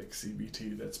things like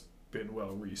CBT that's been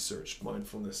well researched.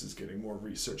 Mindfulness is getting more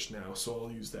research now, so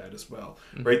I'll use that as well.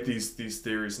 Right? These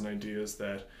theories and ideas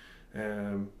that,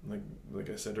 like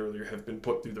I said earlier, have been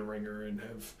put through the ringer and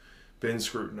have been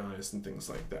scrutinized and things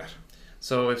like that.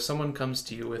 So if someone comes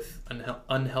to you with an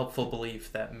unhelpful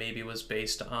belief that maybe was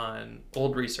based on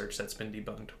old research that's been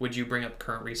debunked, would you bring up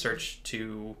current research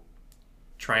to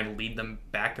try and lead them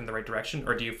back in the right direction,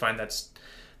 or do you find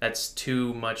that's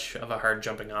too much of a hard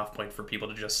jumping off point for people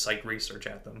to just cite research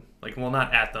at them? Like, well,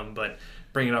 not at them, but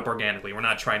bring it up organically. We're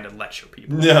not trying to lecture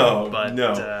people.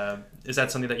 No. Is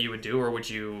that something that you would do, or would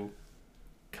you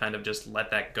kind of just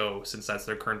let that go since that's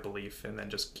their current belief and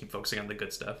then just keep focusing on the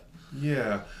good stuff?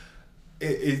 Yeah.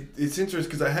 It's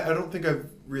interesting because I don't think I've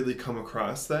really come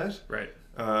across that. Right.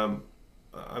 I'm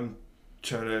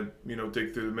trying to,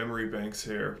 dig through the memory banks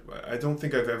here. I don't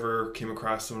think I've ever came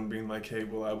across someone being like, hey,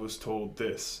 well, I was told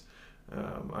this.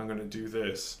 I'm going to do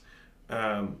this.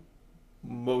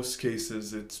 Most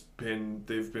cases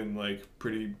they've been like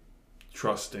pretty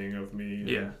trusting of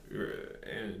me.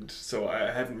 And so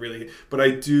I haven't really, but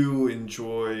I do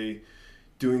enjoy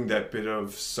doing that bit of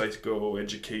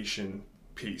psychoeducation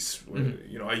piece.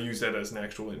 I use that as an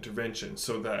actual intervention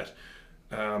so that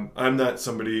I'm not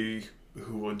somebody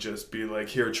who will just be like,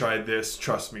 here, try this,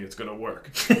 trust me, it's gonna work.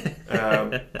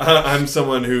 I'm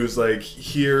someone who's like,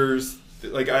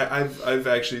 I've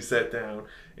actually sat down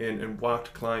and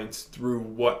walked clients through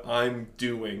what I'm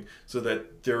doing so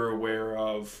that they're aware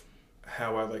of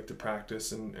how I like to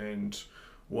practice and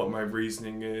what my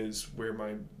reasoning is, where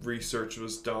my research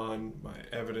was done, my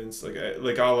evidence,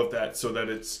 like all of that, so that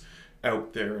it's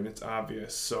out there and it's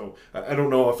obvious. So I don't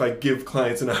know if I give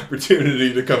clients an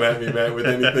opportunity to come at me, Matt, with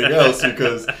anything else,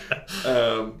 because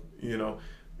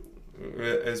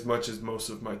as much as most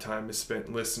of my time is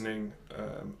spent listening,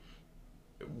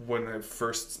 when I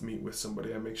first meet with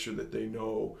somebody, I make sure that they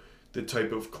know the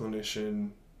type of clinician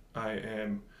I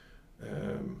am,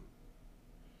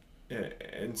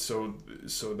 and so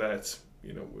that's,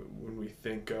 when we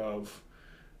think of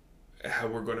how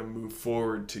we're going to move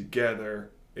forward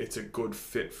together, it's a good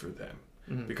fit for them.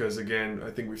 Because again, I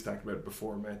think we've talked about it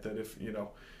before, Matt, that if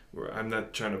I'm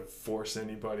not trying to force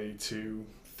anybody to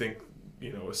think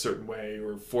a certain way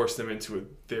or force them into a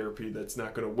therapy that's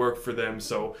not going to work for them.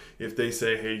 So if they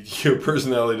say, hey, your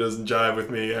personality doesn't jive with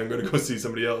me, I'm going to go see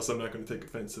somebody else, I'm not going to take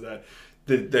offense to that.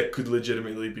 That could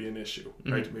legitimately be an issue,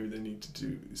 right? Maybe they need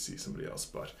to see somebody else,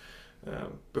 but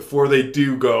before they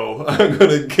do go, I'm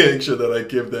going to make sure that I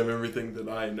give them everything that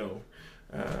I know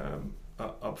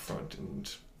up front.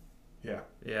 And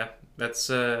yeah, that's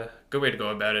a good way to go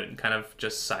about it, and kind of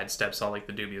just sidesteps all like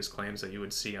the dubious claims that you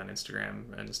would see on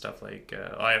Instagram and stuff like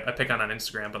I pick on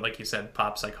Instagram, but like you said,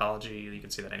 pop psychology, you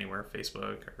can see that anywhere,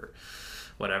 Facebook or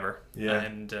whatever.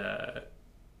 And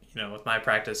with my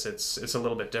practice, it's a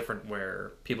little bit different,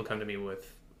 where people come to me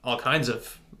with all kinds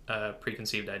of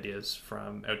preconceived ideas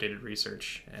from outdated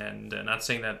research, and not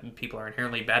saying that people are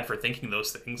inherently bad for thinking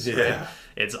those things. Right?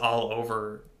 It's all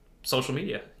over social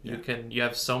media. You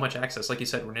have so much access. Like you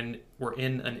said, we're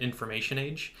in an information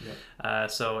age,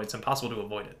 so it's impossible to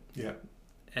avoid it.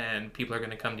 And people are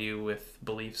going to come to you with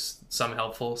beliefs, some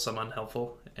helpful, some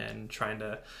unhelpful, and trying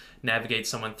to navigate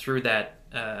someone through that.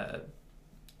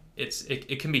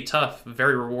 It can be tough,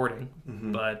 very rewarding,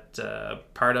 but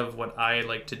part of what I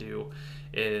like to do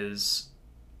is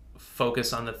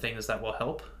focus on the things that will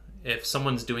help. If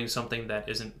someone's doing something that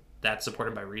isn't that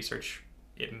supported by research,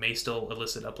 it may still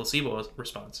elicit a placebo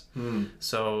response.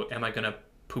 So am I going to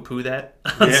poo-poo that?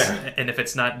 And if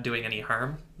it's not doing any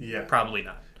harm, probably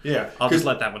not. I'll just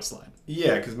let that one slide.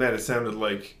 Because Matt, it sounded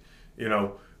like,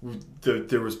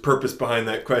 there was purpose behind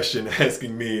that question,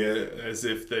 asking me as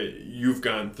if you've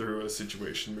gone through a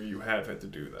situation where you have had to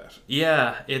do that.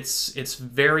 It's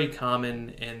very common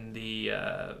in the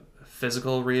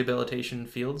physical rehabilitation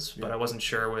fields, but I wasn't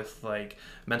sure with like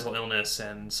mental illness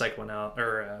and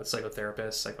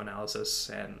psychotherapists, psychoanalysis,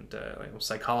 and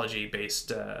psychology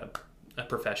based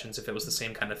professions, if it was the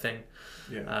same kind of thing.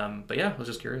 But I was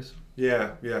just curious.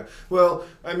 Well,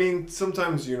 I mean,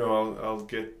 sometimes I'll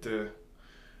get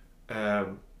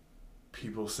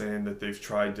people saying that they've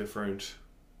tried different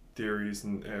theories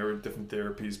or different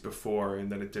therapies before,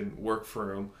 and that it didn't work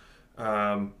for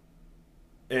them.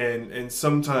 And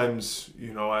sometimes,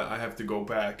 I have to go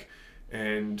back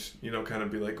and, kind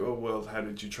of be like, oh, well, how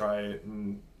did you try it?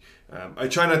 And I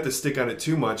try not to stick on it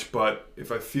too much, but if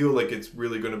I feel like it's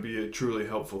really going to be a truly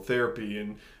helpful therapy,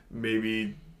 and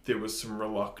maybe there was some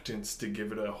reluctance to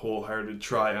give it a wholehearted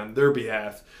try on their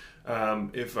behalf,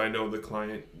 if I know the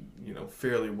client,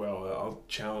 fairly well, I'll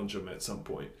challenge them at some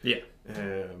point.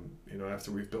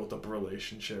 After we've built up a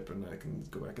relationship, and I can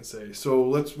go back and say, so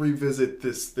let's revisit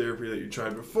this therapy that you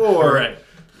tried before. Right.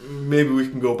 Maybe we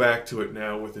can go back to it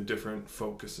now with a different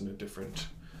focus and a different...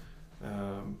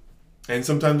 and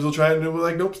sometimes we'll try it and we're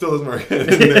like, nope, still doesn't work. And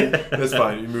then that's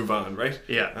fine, you move on, right?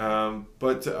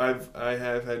 But I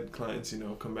have had clients,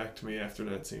 come back to me after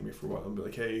not seeing me for a while and be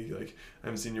like, hey, I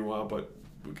haven't seen you in a while, but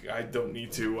I don't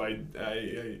need to.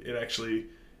 It actually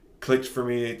clicked for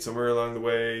me somewhere along the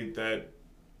way that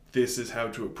this is how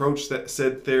to approach that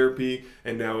said therapy,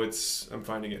 and now I'm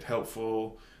finding it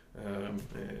helpful,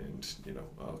 and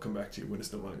I'll come back to you when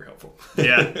it's no longer helpful.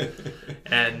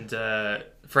 And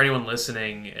for anyone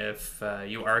listening, if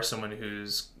you are someone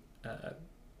who's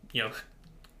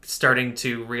starting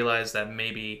to realize that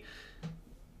maybe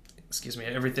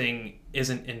everything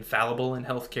isn't infallible in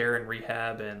healthcare and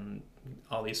rehab and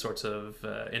all these sorts of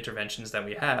interventions that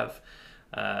we have.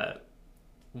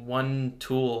 One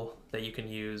tool that you can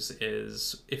use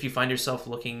is, if you find yourself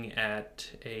looking at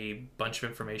a bunch of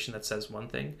information that says one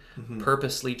thing,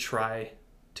 purposely try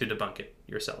to debunk it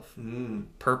yourself.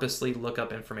 Purposely look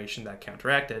up information that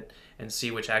counteract it and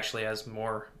see which actually has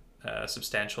more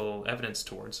substantial evidence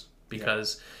towards.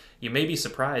 Because you may be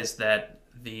surprised that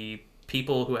the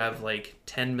people who have like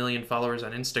 10 million followers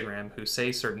on Instagram who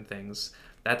say certain things,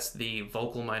 that's the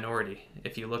vocal minority.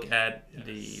 If you look at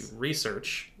the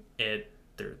research,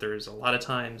 there's a lot of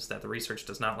times that the research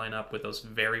does not line up with those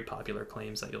very popular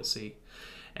claims that you'll see.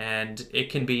 And it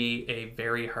can be a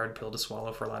very hard pill to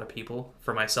swallow for a lot of people,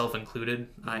 for myself included.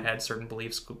 I had certain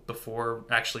beliefs before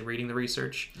actually reading the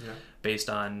research based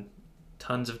on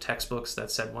tons of textbooks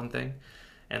that said one thing.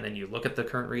 And then you look at the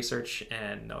current research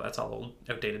and no, that's all old,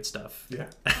 outdated stuff. Yeah.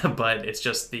 But it's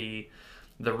just the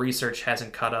research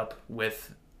hasn't caught up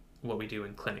with what we do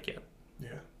in clinic yet.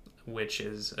 Yeah. Which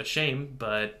is a shame,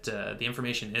 but the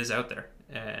information is out there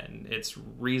and it's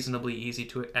reasonably easy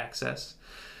to access.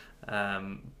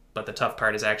 But the tough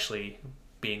part is actually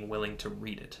being willing to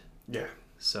read it. Yeah.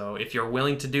 So if you're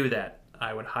willing to do that,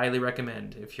 I would highly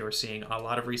recommend, if you're seeing a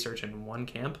lot of research in one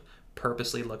camp,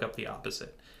 purposely look up the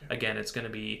opposite. Yeah. Again, there's going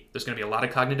to be a lot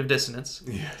of cognitive dissonance.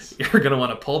 Yes. You're going to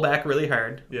want to pull back really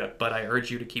hard. Yeah. But I urge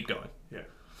you to keep going. Yeah.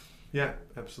 Yeah,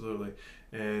 absolutely.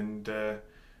 And, I'll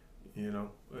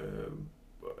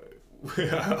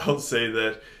say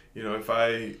that, if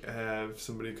I have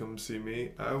somebody come see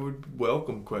me, I would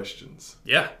welcome questions.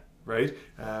 Yeah. Right?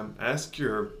 Ask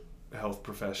your health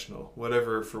professional,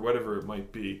 whatever it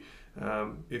might be.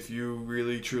 If you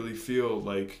really truly feel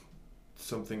like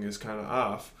something is kind of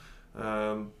off,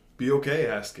 be okay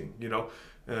asking.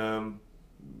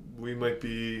 We might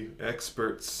be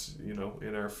experts,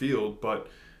 in our field, but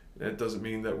that doesn't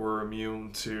mean that we're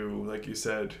immune to, like you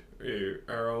said,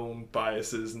 our own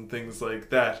biases and things like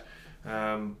that,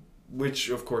 which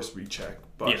of course we check,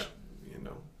 but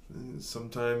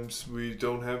sometimes we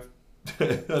don't have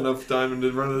enough time in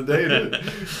the run of the day to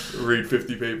read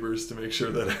 50 papers to make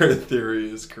sure that our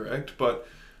theory is correct. But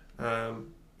I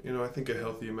think a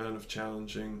healthy amount of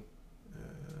challenging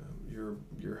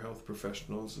your health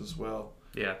professionals as well.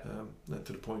 Yeah. Not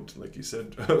to the point, like you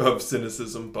said, of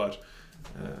cynicism, but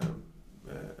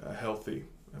a healthy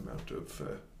amount of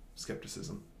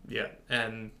skepticism. Yeah,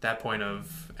 and that point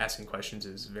of asking questions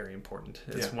is very important.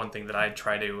 It's one thing that I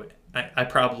try to... I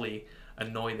probably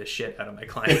annoy the shit out of my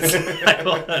clients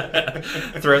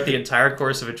throughout the entire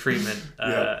course of a treatment,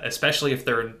 especially if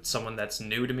they're someone that's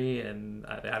new to me and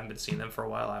I haven't been seeing them for a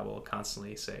while. I will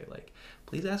constantly say, like,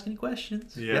 please ask any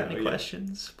questions. If you have any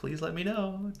questions, please let me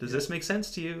know. Does this make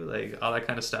sense to you? Like, all that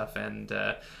kind of stuff. And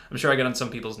I'm sure I get on some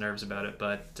people's nerves about it,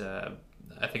 but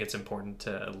I think it's important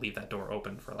to leave that door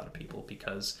open for a lot of people,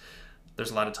 because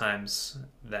there's a lot of times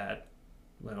that,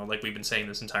 like we've been saying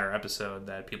this entire episode,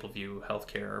 that people view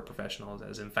healthcare professionals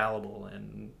as infallible,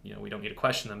 and we don't need to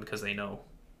question them because they know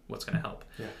what's going to help.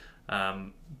 Yeah.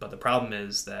 But the problem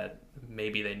is that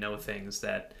maybe they know things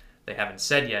that they haven't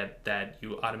said yet that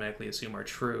you automatically assume are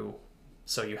true,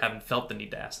 so you haven't felt the need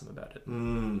to ask them about it.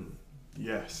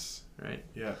 Yes. Right?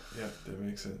 Yeah, that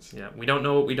makes sense. Yeah, we don't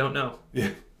know what we don't know. Yeah.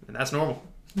 And that's normal.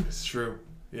 It's true.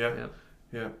 Yeah.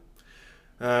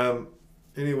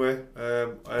 Anyway,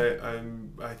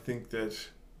 I think that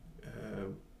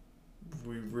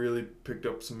we really picked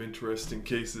up some interesting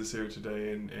cases here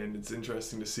today, and it's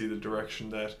interesting to see the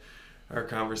direction that our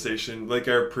conversation, like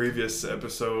our previous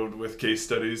episode with case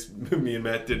studies, me and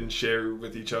Matt didn't share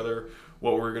with each other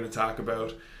what we're going to talk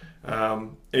about.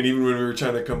 And even when we were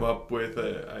trying to come up with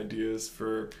ideas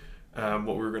for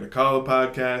what we were going to call a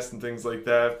podcast and things like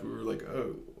that, we were like,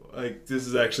 oh, like this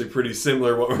is actually pretty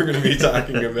similar what we're going to be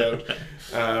talking about.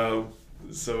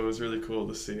 So it was really cool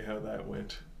to see how that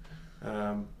went.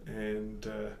 I'm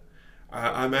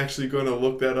actually going to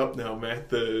look that up now, Matt,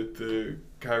 the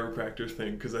chiropractor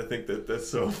thing, because I think that's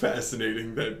so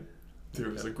fascinating that there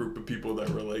was a group of people that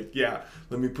were like, yeah,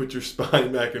 let me put your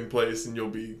spine back in place and you'll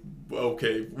be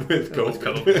okay with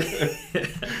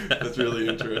COVID. That's really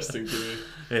interesting to me.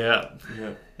 Yeah.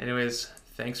 Anyways,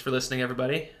 thanks for listening,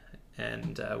 everybody,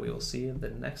 and we will see you in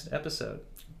the next episode.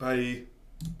 Bye.